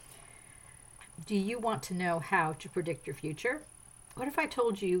Do you want to know how to predict your future? What if I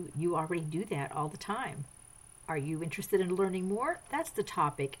told you you already do that all the time? Are you interested in learning more? That's the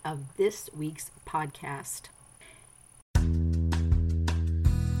topic of this week's podcast.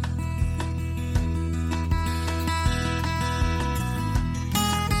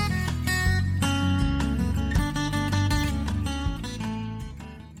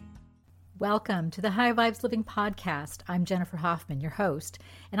 Welcome to the High Vibes Living Podcast. I'm Jennifer Hoffman, your host,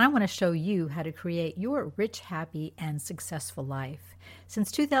 and I want to show you how to create your rich, happy, and successful life.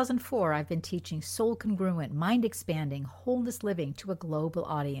 Since 2004, I've been teaching soul-congruent, mind-expanding, wholeness living to a global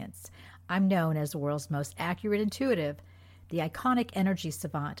audience. I'm known as the world's most accurate intuitive, the iconic energy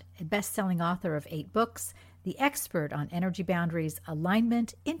savant, a best-selling author of 8 books, the expert on energy boundaries,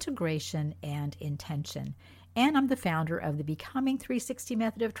 alignment, integration, and intention. And I'm the founder of the Becoming 360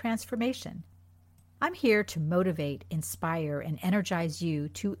 Method of Transformation. I'm here to motivate, inspire, and energize you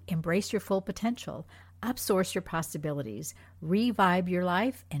to embrace your full potential, upsource your possibilities, revive your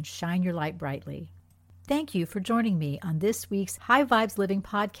life, and shine your light brightly. Thank you for joining me on this week's High Vibes Living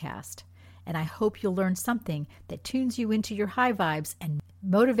podcast, and I hope you'll learn something that tunes you into your high vibes and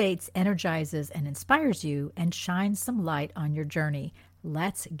motivates, energizes, and inspires you and shines some light on your journey.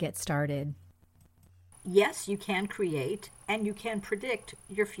 Let's get started. Yes, you can create and you can predict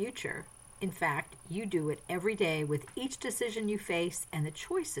your future. In fact, you do it every day with each decision you face and the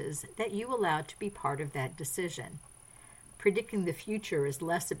choices that you allow to be part of that decision. Predicting the future is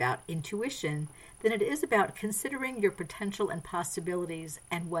less about intuition than it is about considering your potential and possibilities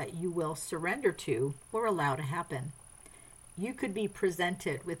and what you will surrender to or allow to happen. You could be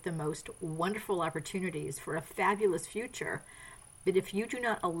presented with the most wonderful opportunities for a fabulous future, but if you do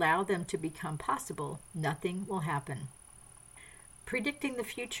not allow them to become possible, nothing will happen. Predicting the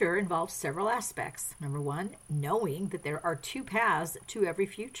future involves several aspects. Number 1, knowing that there are 2 paths to every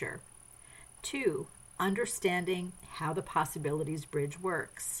future. 2, understanding how the possibilities bridge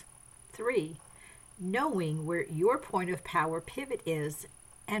works. 3, knowing where your point of power pivot is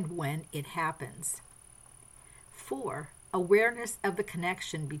and when it happens. 4, awareness of the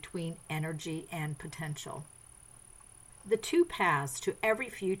connection between energy and potential. The 2 paths to every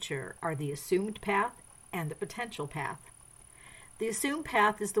future are the assumed path and the potential path. The assumed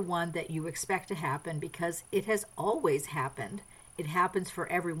path is the one that you expect to happen because it has always happened. It happens for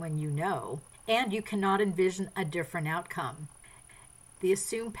everyone you know, and you cannot envision a different outcome. The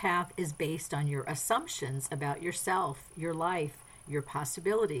assumed path is based on your assumptions about yourself, your life, your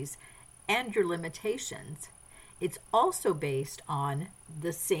possibilities, and your limitations. It's also based on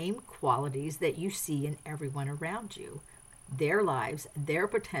the same qualities that you see in everyone around you. Their lives, their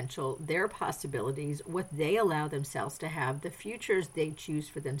potential, their possibilities, what they allow themselves to have, the futures they choose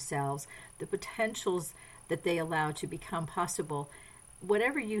for themselves, the potentials that they allow to become possible.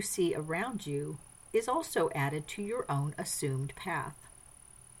 Whatever you see around you is also added to your own assumed path.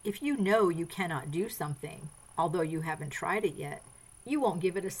 If you know you cannot do something, although you haven't tried it yet, you won't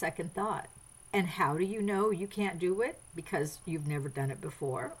give it a second thought. And how do you know you can't do it? Because you've never done it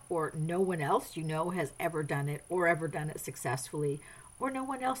before, or no one else you know has ever done it or ever done it successfully, or no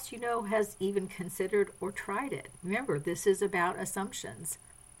one else you know has even considered or tried it. Remember, this is about assumptions.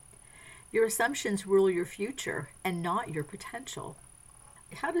 Your assumptions rule your future and not your potential.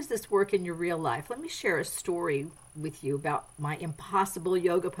 How does this work in your real life? Let me share a story with you about my impossible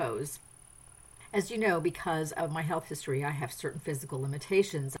yoga pose. As you know, because of my health history, I have certain physical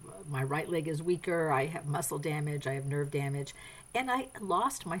limitations. My right leg is weaker, I have muscle damage, I have nerve damage, and I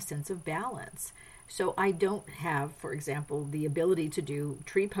lost my sense of balance. So I don't have, for example, the ability to do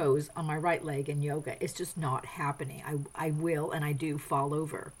tree pose on my right leg in yoga. It's just not happening. I will and I do fall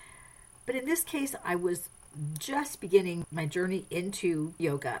over. But in this case, I was just beginning my journey into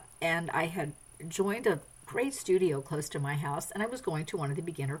yoga, and I had joined a great studio close to my house, and I was going to one of the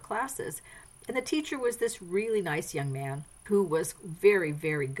beginner classes. And the teacher was this really nice young man who was very,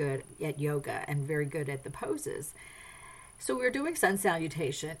 very good at yoga and very good at the poses. So we were doing sun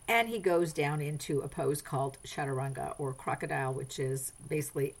salutation, and he goes down into a pose called chaturanga, or crocodile, which is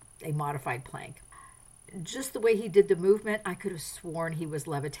basically a modified plank. Just the way he did the movement, I could have sworn he was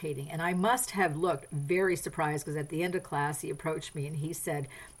levitating. And I must have looked very surprised because at the end of class, he approached me and he said,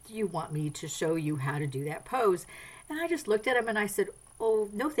 "Do you want me to show you how to do that pose?" And I just looked at him and I said, "Oh,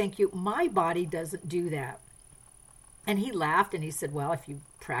 no, thank you. My body doesn't do that." And he laughed and he said, "Well, if you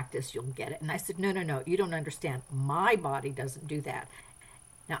practice, you'll get it." And I said, No, you don't understand. My body doesn't do that.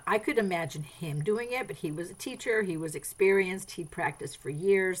 Now, I could imagine him doing it, but he was a teacher. He was experienced. He'd practiced for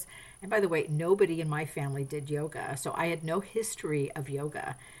years. And by the way, nobody in my family did yoga, so I had no history of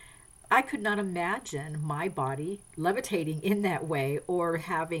yoga. I could not imagine my body levitating in that way or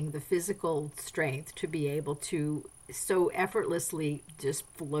having the physical strength to be able to so effortlessly just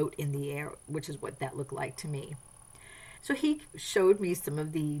float in the air, which is what that looked like to me. So he showed me some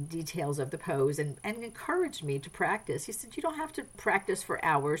of the details of the pose and encouraged me to practice. He said, you don't have to practice for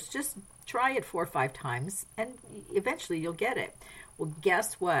hours. Just try it 4 or 5 times and eventually you'll get it. Well,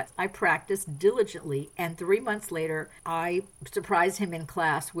 guess what? I practiced diligently, and 3 months later, I surprised him in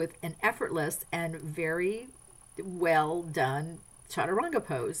class with an effortless and very well done chaturanga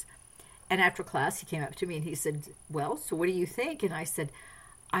pose. And after class, he came up to me and he said, well, so what do you think? And I said,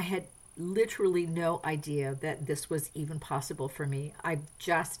 I had literally no idea that this was even possible for me. I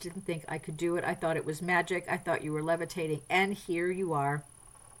just didn't think I could do it. I thought it was magic. I thought you were levitating. And here you are.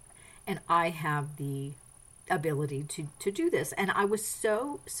 And I have the ability to do this. And I was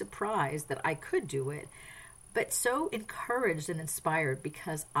so surprised that I could do it, but so encouraged and inspired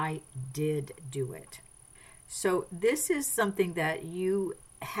because I did do it. So this is something that you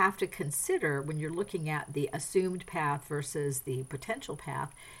have to consider when you're looking at the assumed path versus the potential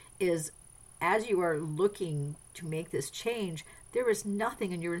path, is as you are looking to make this change, there is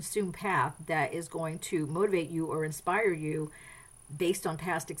nothing in your assumed path that is going to motivate you or inspire you based on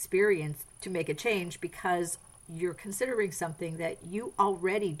past experience to make a change, because you're considering something that you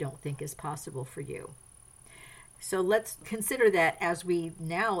already don't think is possible for you. So let's consider that as we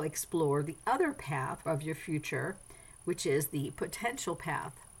now explore the other path of your future, which is the potential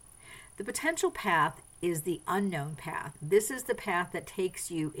path. The potential path is the unknown path. This is the path that takes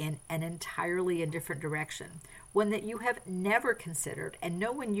you in an entirely different direction, one that you have never considered and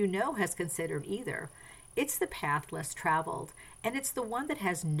no one you know has considered either. It's the path less traveled, and it's the one that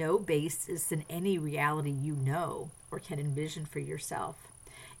has no basis in any reality you know or can envision for yourself.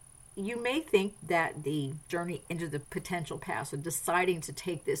 You may think that the journey into the potential path, so deciding to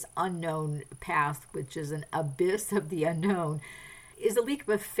take this unknown path, which is an abyss of the unknown, is a leap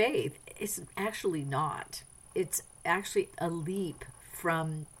of faith. It's actually not. It's actually a leap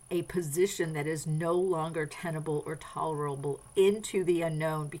from a position that is no longer tenable or tolerable into the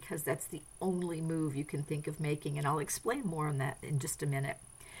unknown, because that's the only move you can think of making. And I'll explain more on that in just a minute.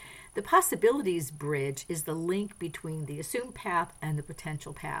 The possibilities bridge is the link between the assumed path and the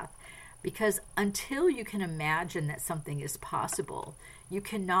potential path, because until you can imagine that something is possible, you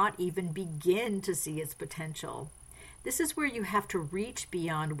cannot even begin to see its potential. This is where you have to reach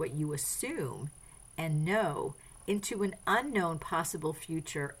beyond what you assume and know into an unknown possible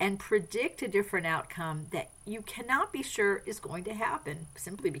future and predict a different outcome that you cannot be sure is going to happen,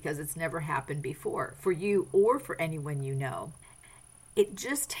 simply because it's never happened before for you or for anyone you know. It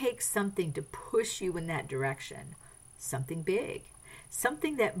just takes something to push you in that direction, something big,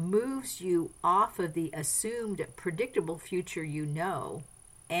 something that moves you off of the assumed predictable future you know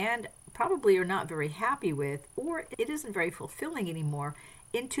and probably are not very happy with, or it isn't very fulfilling anymore,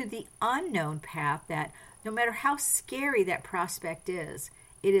 into the unknown path that, no matter how scary that prospect is,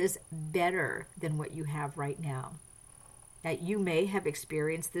 it is better than what you have right now. Now, you may have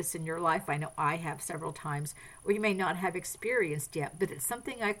experienced this in your life. I know I have several times, or you may not have experienced yet, but it's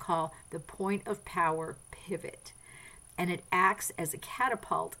something I call the point of power pivot. And it acts as a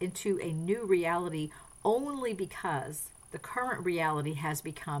catapult into a new reality only because the current reality has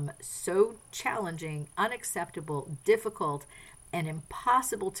become so challenging, unacceptable, difficult, and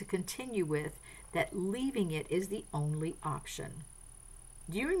impossible to continue with that leaving it is the only option.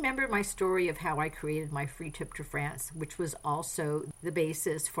 Do you remember my story of how I created my free trip to France, which was also the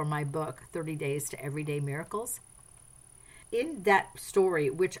basis for my book, 30 Days to Everyday Miracles? In that story,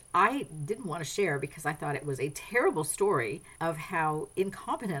 which I didn't want to share because I thought it was a terrible story of how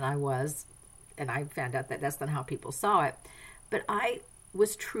incompetent I was, and I found out that that's not how people saw it, but I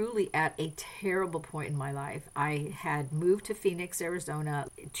was truly at a terrible point in my life. I had moved to Phoenix, Arizona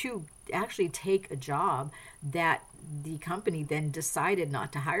to actually take a job that the company then decided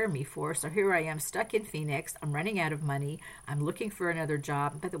not to hire me for. So here I am stuck in Phoenix. I'm running out of money. I'm looking for another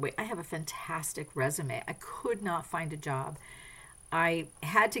job. By the way, I have a fantastic resume. I could not find a job. I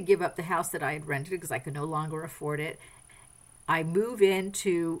had to give up the house that I had rented because I could no longer afford it. I move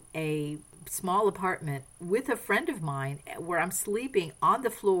into a small apartment with a friend of mine where I'm sleeping on the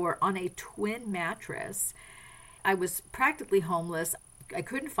floor on a twin mattress. I was practically homeless. I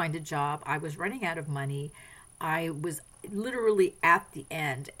couldn't find a job. I was running out of money. I was literally at the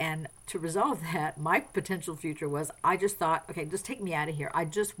end. And to resolve that, my potential future was, I just thought, okay, just take me out of here. I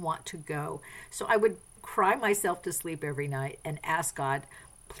just want to go. So I would cry myself to sleep every night and ask God,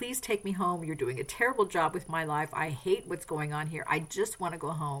 please take me home. You're doing a terrible job with my life. I hate what's going on here. I just want to go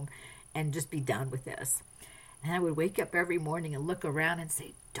home and just be done with this. And I would wake up every morning and look around and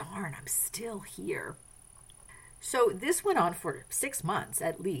say, darn, I'm still here. So this went on for 6 months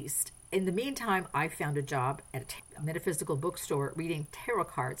at least. In the meantime, I found a job at a metaphysical bookstore reading tarot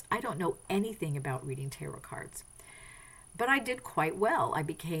cards. I don't know anything about reading tarot cards, but I did quite well. I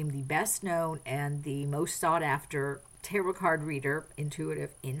became the best known and the most sought after tarot card reader,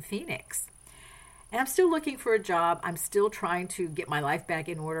 intuitive, in Phoenix. And I'm still looking for a job. I'm still trying to get my life back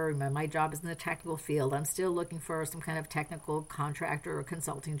in order. My job is in the technical field. I'm still looking for some kind of technical contractor or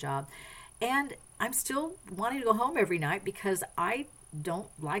consulting job. And I'm still wanting to go home every night because I don't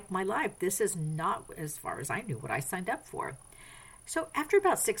like my life. This is not, as far as I knew, what I signed up for. So after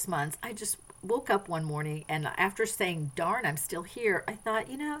about 6 months, I just woke up one morning, and after saying, darn, I'm still here, I thought,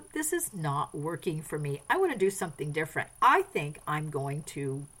 this is not working for me. I want to do something different. I think I'm going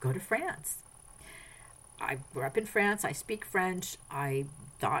to go to France. I grew up in France. I speak French. I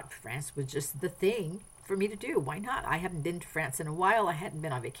thought France was just the thing for me to do. Why not? I haven't been to France in a while. I hadn't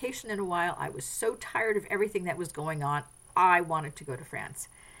been on vacation in a while. I was so tired of everything that was going on. I wanted to go to France.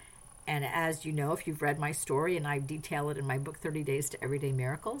 And as you know, if you've read my story, and I detail it in my book, 30 Days to Everyday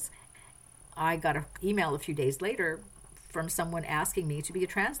Miracles, I got an email a few days later from someone asking me to be a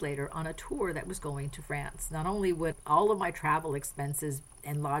translator on a tour that was going to France. Not only would all of my travel expenses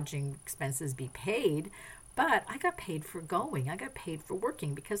and lodging expenses be paid, but I got paid for going. I got paid for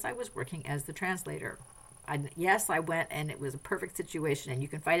working because I was working as the translator. Yes, I went, and it was a perfect situation, and you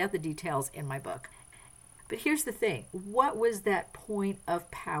can find out the details in my book. But here's the thing. What was that point of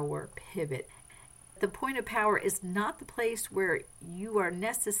power pivot? The point of power is not the place where you are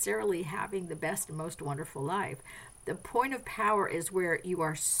necessarily having the best and most wonderful life. The point of power is where you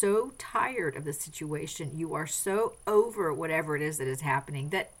are so tired of the situation, you are so over whatever it is that is happening,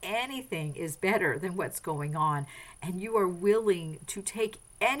 that anything is better than what's going on, and you are willing to take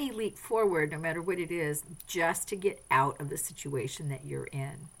any leap forward, no matter what it is, just to get out of the situation that you're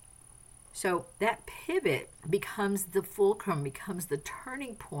in. So that pivot becomes the fulcrum, becomes the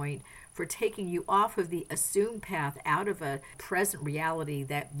turning point for taking you off of the assumed path, out of a present reality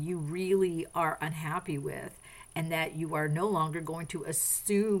that you really are unhappy with, and that you are no longer going to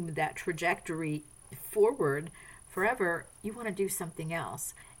assume that trajectory forward forever. You want to do something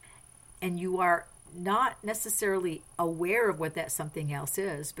else. And you are not necessarily aware of what that something else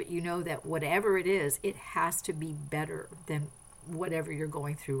is, but you know that whatever it is, it has to be better than whatever you're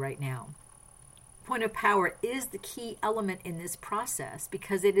going through right now. Point of power is the key element in this process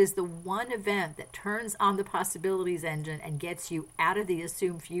because it is the one event that turns on the possibilities engine and gets you out of the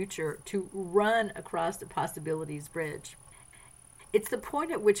assumed future to run across the possibilities bridge. It's the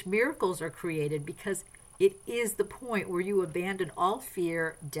point at which miracles are created because it is the point where you abandon all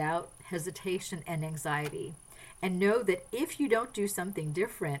fear, doubt, hesitation, and anxiety, and know that if you don't do something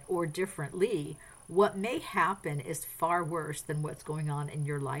different or differently, what may happen is far worse than what's going on in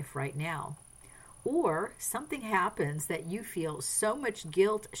your life right now. Or something happens that you feel so much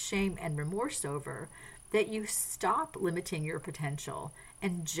guilt, shame, and remorse over that you stop limiting your potential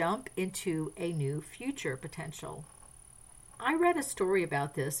and jump into a new future potential. I read a story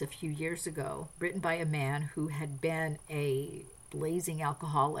about this a few years ago, written by a man who had been a blazing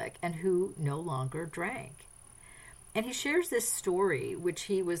alcoholic and who no longer drank. And he shares this story, which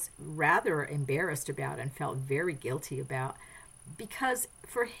he was rather embarrassed about and felt very guilty about, because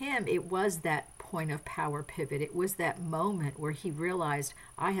for him it was that point of power pivot. It was that moment where he realized,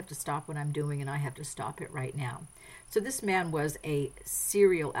 I have to stop what I'm doing and I have to stop it right now. So this man was a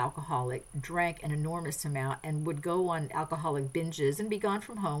serial alcoholic, drank an enormous amount, and would go on alcoholic binges and be gone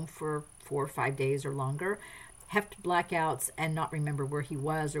from home for 4 or 5 days or longer, have blackouts and not remember where he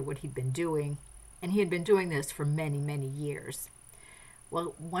was or what he'd been doing. And he had been doing this for many, many years.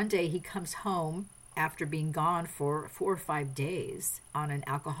 Well, one day he comes home after being gone for 4 or 5 days on an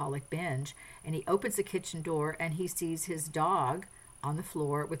alcoholic binge, and he opens the kitchen door and he sees his dog on the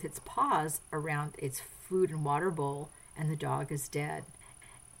floor with its paws around its food and water bowl, and the dog is dead.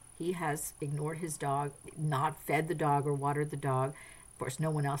 He has ignored his dog, not fed the dog or watered the dog. Of course, no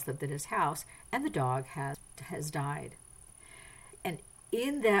one else lived at his house, and the dog has died. And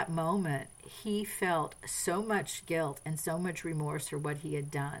in that moment, he felt so much guilt and so much remorse for what he had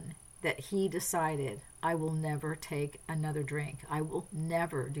done that he decided, I will never take another drink. I will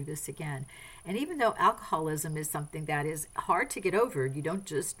never do this again. And even though alcoholism is something that is hard to get over, you don't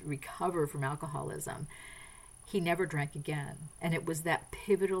just recover from alcoholism, he never drank again. And it was that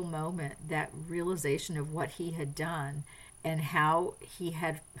pivotal moment, that realization of what he had done and how he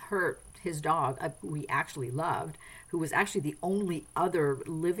had hurt his dog, who he actually loved, who was actually the only other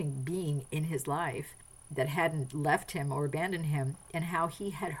living being in his life, that hadn't left him or abandoned him, and how he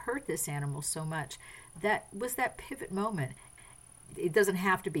had hurt this animal so much. That was that pivot moment. It doesn't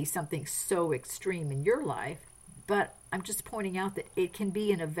have to be something so extreme in your life, but I'm just pointing out that it can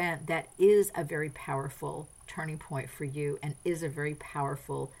be an event that is a very powerful turning point for you and is a very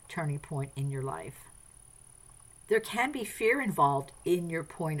powerful turning point in your life. There can be fear involved in your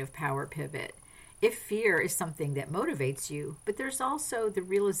point of power pivot. If fear is something that motivates you, but there's also the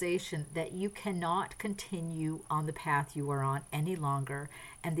realization that you cannot continue on the path you are on any longer,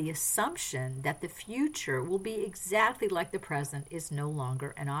 and the assumption that the future will be exactly like the present is no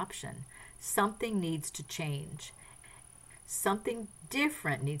longer an option. Something needs to change. Something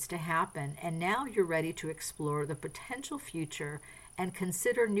different needs to happen, and now you're ready to explore the potential future and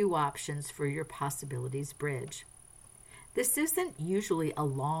consider new options for your possibilities bridge. This isn't usually a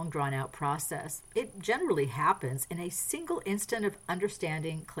long, drawn-out process. It generally happens in a single instant of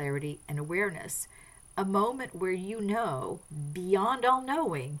understanding, clarity, and awareness, a moment where you know, beyond all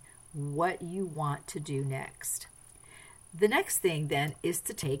knowing, what you want to do next. The next thing, then, is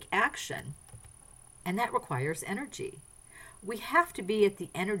to take action, and that requires energy. We have to be at the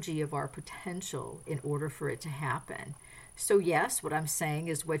energy of our potential in order for it to happen. So yes, what I'm saying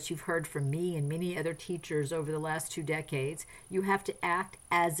is what you've heard from me and many other teachers over the last 2 decades. You have to act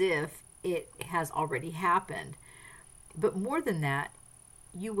as if it has already happened. But more than that,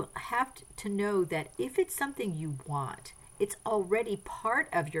 you have to know that if it's something you want, it's already part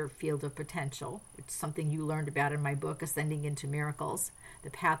of your field of potential. It's something you learned about in my book, Ascending into Miracles,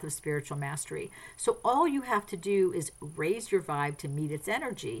 The Path of Spiritual Mastery. So all you have to do is raise your vibe to meet its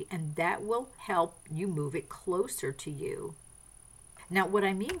energy, and that will help you move it closer to you. Now, what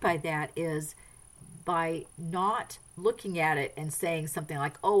I mean by that is by not looking at it and saying something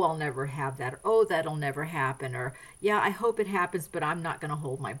like, oh, I'll never have that, or oh, that'll never happen, or yeah, I hope it happens, but I'm not going to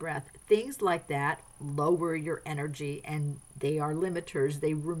hold my breath. Things like that lower your energy, and they are limiters.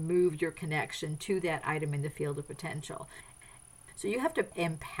 They remove your connection to that item in the field of potential. So you have to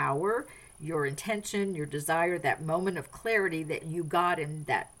empower your intention, your desire, that moment of clarity that you got in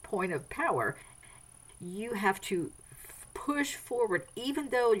that point of power. You have to push forward, even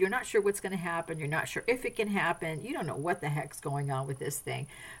though you're not sure what's going to happen, you're not sure if it can happen, you don't know what the heck's going on with this thing,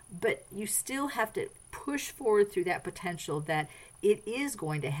 but you still have to push forward through that potential that it is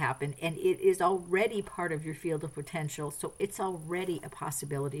going to happen, and it is already part of your field of potential, so it's already a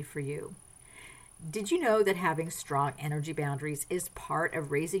possibility for you. Did you know that having strong energy boundaries is part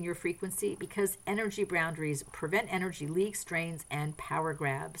of raising your frequency? Because energy boundaries prevent energy leaks, drains, and power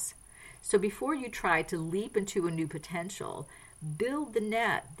grabs. So before you try to leap into a new potential, build the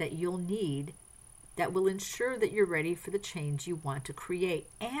net that you'll need that will ensure that you're ready for the change you want to create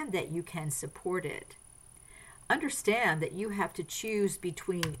and that you can support it. Understand that you have to choose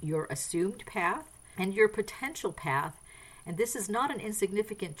between your assumed path and your potential path, and this is not an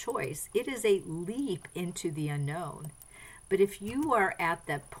insignificant choice. It is a leap into the unknown. But if you are at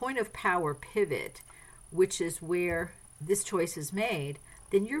that point of power pivot, which is where this choice is made,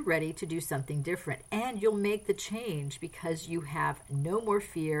 then you're ready to do something different, and you'll make the change because you have no more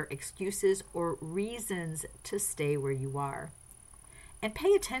fear, excuses, or reasons to stay where you are. And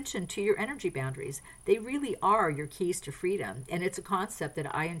pay attention to your energy boundaries. They really are your keys to freedom, and it's a concept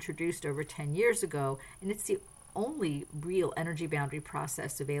that I introduced over 10 years ago, and it's the only real energy boundary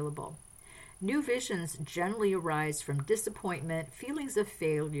process available. New visions generally arise from disappointment, feelings of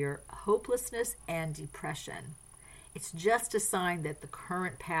failure, hopelessness, and depression. It's just a sign that the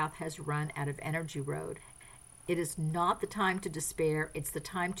current path has run out of energy road. It is not the time to despair. It's the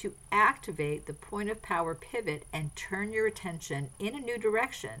time to activate the point of power pivot and turn your attention in a new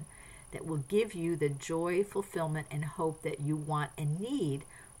direction that will give you the joy, fulfillment, and hope that you want and need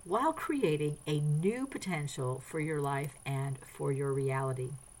while creating a new potential for your life and for your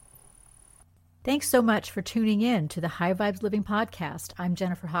reality. Thanks so much for tuning in to the High Vibes Living Podcast. I'm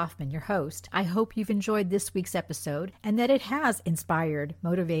Jennifer Hoffman, your host. I hope you've enjoyed this week's episode and that it has inspired,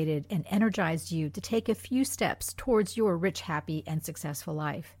 motivated, and energized you to take a few steps towards your rich, happy, and successful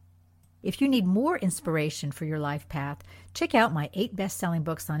life. If you need more inspiration for your life path, check out my 8 best-selling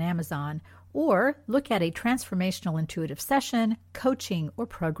books on Amazon, or look at a transformational intuitive session, coaching, or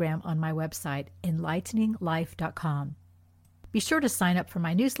program on my website, enlighteninglife.com. Be sure to sign up for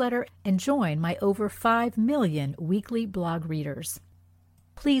my newsletter and join my over 5 million weekly blog readers.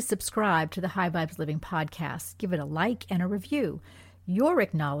 Please subscribe to the High Vibes Living Podcast. Give it a like and a review. Your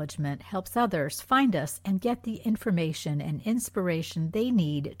acknowledgement helps others find us and get the information and inspiration they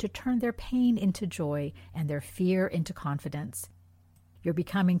need to turn their pain into joy and their fear into confidence. Your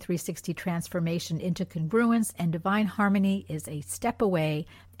Becoming 360 transformation into congruence and divine harmony is a step away,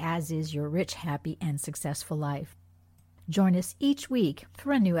 as is your rich, happy, and successful life. Join us each week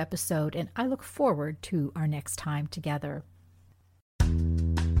for a new episode, and I look forward to our next time together.